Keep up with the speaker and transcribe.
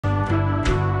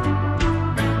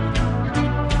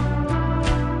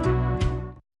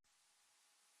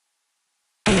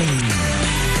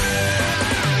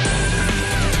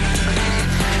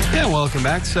Welcome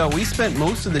back. So we spent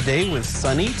most of the day with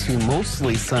sunny to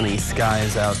mostly sunny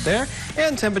skies out there,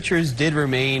 and temperatures did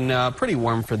remain pretty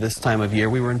warm for this time of year.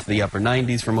 We were into the upper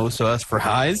 90s for most of us for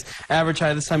highs. Average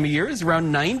high this time of year is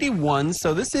around 91,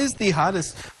 so this is the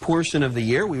hottest portion of the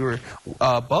year. We were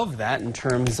above that in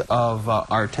terms of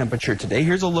our temperature today.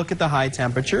 Here's a look at the high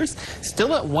temperatures.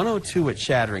 Still at 102 at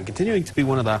Chattering, continuing to be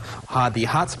one of the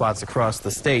hot spots across the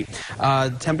state.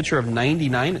 Temperature of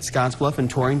 99 at Scottsbluff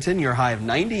and Torrington. Your high of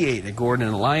 98 at Gordon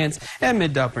and Alliance, and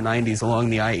mid to upper 90s along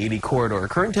the I-80 corridor.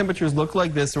 Current temperatures look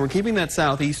like this, and we're keeping that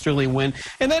southeasterly wind,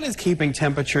 and that is keeping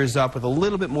temperatures up with a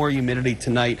little bit more humidity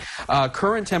tonight.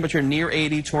 Current temperature near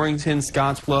 80, Torrington,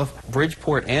 Scottsbluff,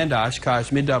 Bridgeport, and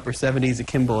Oshkosh. Mid to upper 70s at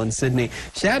Kimball and Sydney.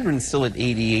 Chadron's still at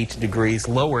 88 degrees,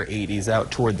 lower 80s out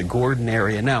toward the Gordon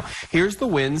area. Now, here's the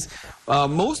winds.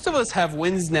 Most of us have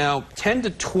winds now 10 to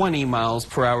 20 miles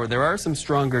per hour. There are some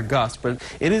stronger gusts, but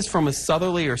it is from a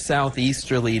southerly or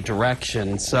southeasterly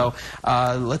direction. So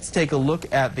let's take a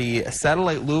look at the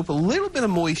satellite loop. A little bit of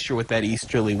moisture with that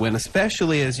easterly wind,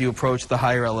 especially as you approach the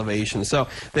higher elevation. So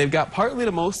they've got partly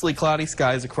to mostly cloudy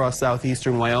skies across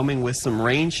southeastern Wyoming with some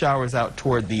rain showers out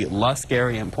toward the Lusk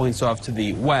area and points off to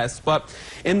the west. But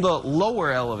in the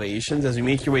lower elevations, as you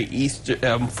make your way east,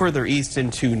 further east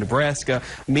into Nebraska,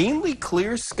 mainly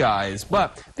clear skies,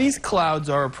 but these clouds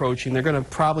are approaching. They're going to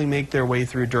probably make their way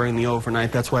through during the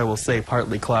overnight. That's why we'll say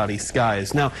partly cloudy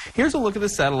skies. Now, here's a look at the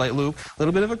satellite loop. A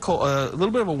little bit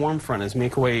of a warm front as we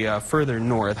make our way further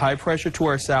north. High pressure to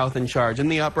our south in charge. In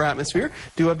the upper atmosphere,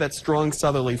 do have that strong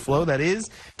southerly flow that is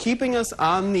keeping us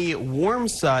on the warm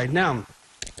side. Now,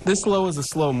 this low is a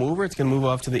slow mover. It's going to move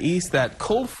off to the east. That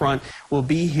cold front will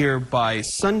be here by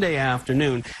Sunday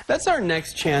afternoon. That's our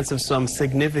next chance of some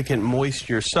significant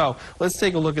moisture. So let's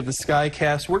take a look at the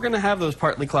skycast. We're going to have those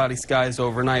partly cloudy skies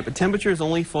overnight, but temperatures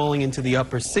only falling into the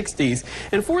upper 60s.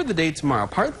 And for the day tomorrow,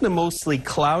 partly to mostly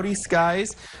cloudy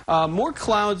skies. More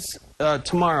clouds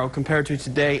tomorrow compared to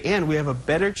today, and we have a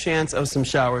better chance of some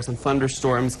showers and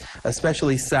thunderstorms,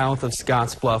 especially south of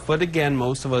Scottsbluff. But again,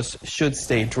 most of us should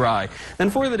stay dry. Then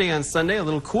for the day on Sunday, a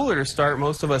little cooler to start.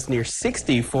 Most of us near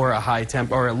 60 for a high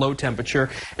temp or a low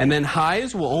temperature, and then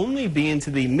highs will only be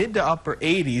into the mid to upper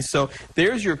 80s. So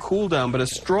there's your cool down, but a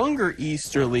stronger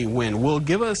easterly wind will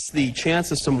give us the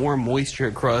chance of some more moisture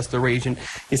across the region.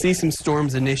 You see some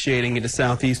storms initiating into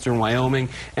southeastern Wyoming,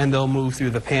 and they'll move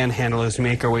through the panhandle as we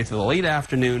make our way to the late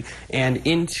afternoon and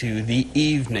into the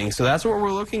evening. So that's what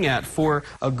we're looking at for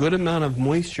a good amount of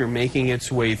moisture making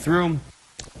its way through.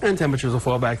 And temperatures will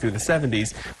fall back through the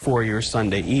 70s for your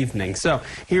Sunday evening. So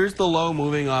here's the low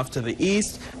moving off to the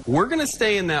east. We're going to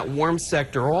stay in that warm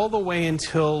sector all the way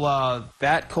until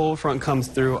that cold front comes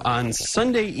through on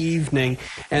Sunday evening.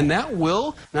 And that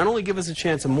will not only give us a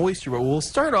chance of moisture, but we'll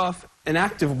start off an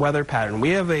active weather pattern. We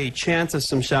have a chance of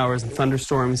some showers and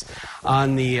thunderstorms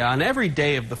on every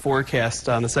day of the forecast,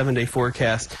 on the 7-day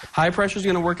forecast. High pressure is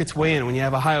going to work its way in. When you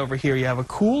have a high over here, you have a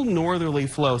cool northerly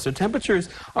flow. So temperatures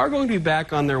are going to be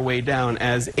back on their way down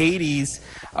as 80s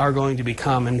are going to be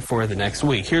common for the next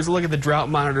week. Here's a look at the drought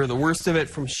monitor. The worst of it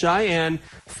from Cheyenne,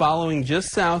 following just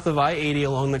south of I-80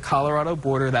 along the Colorado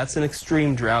border. That's an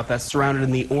extreme drought. That's surrounded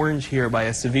in the orange here by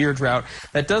a severe drought.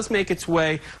 That does make its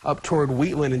way up toward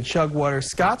Wheatland and Chugwater.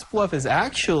 Scottsbluff is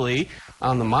actually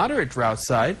on the moderate drought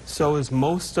side, so is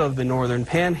most of the northern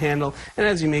panhandle, and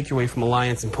as you make your way from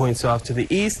Alliance and points off to the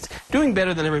east, doing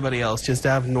better than everybody else, just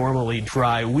abnormally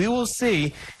dry. We will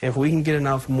see if we can get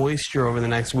enough moisture over the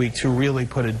next week to really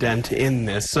put a dent in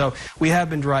this. So we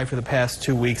have been dry for the past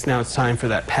 2 weeks. Now it's time for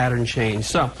that pattern change.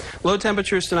 So low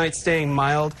temperatures tonight staying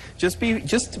mild. Just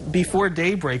before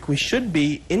daybreak, we should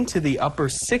be into the upper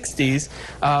 60s,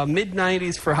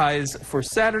 mid-90s for highs for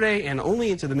Saturday, and only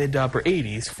into the mid to upper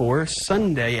 80s for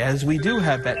Sunday, as we do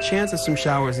have that chance of some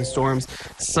showers and storms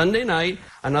Sunday night.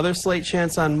 Another slight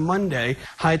chance on Monday.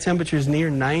 High temperatures near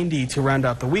 90 to round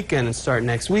out the weekend and start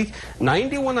next week.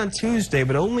 91 on Tuesday,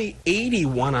 but only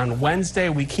 81 on Wednesday.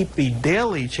 We keep the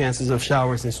daily chances of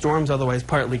showers and storms, otherwise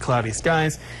partly cloudy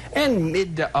skies, and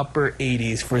mid to upper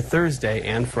 80s for Thursday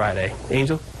and Friday.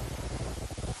 Angel?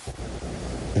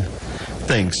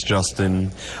 Thanks,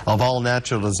 Justin. Of all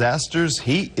natural disasters,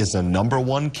 heat is the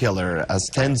 #1 killer as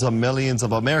tens of millions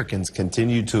of Americans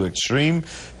continue to extreme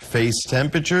face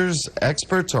temperatures.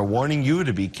 Experts are warning you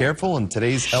to be careful. In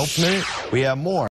today's Health Minute, we have more.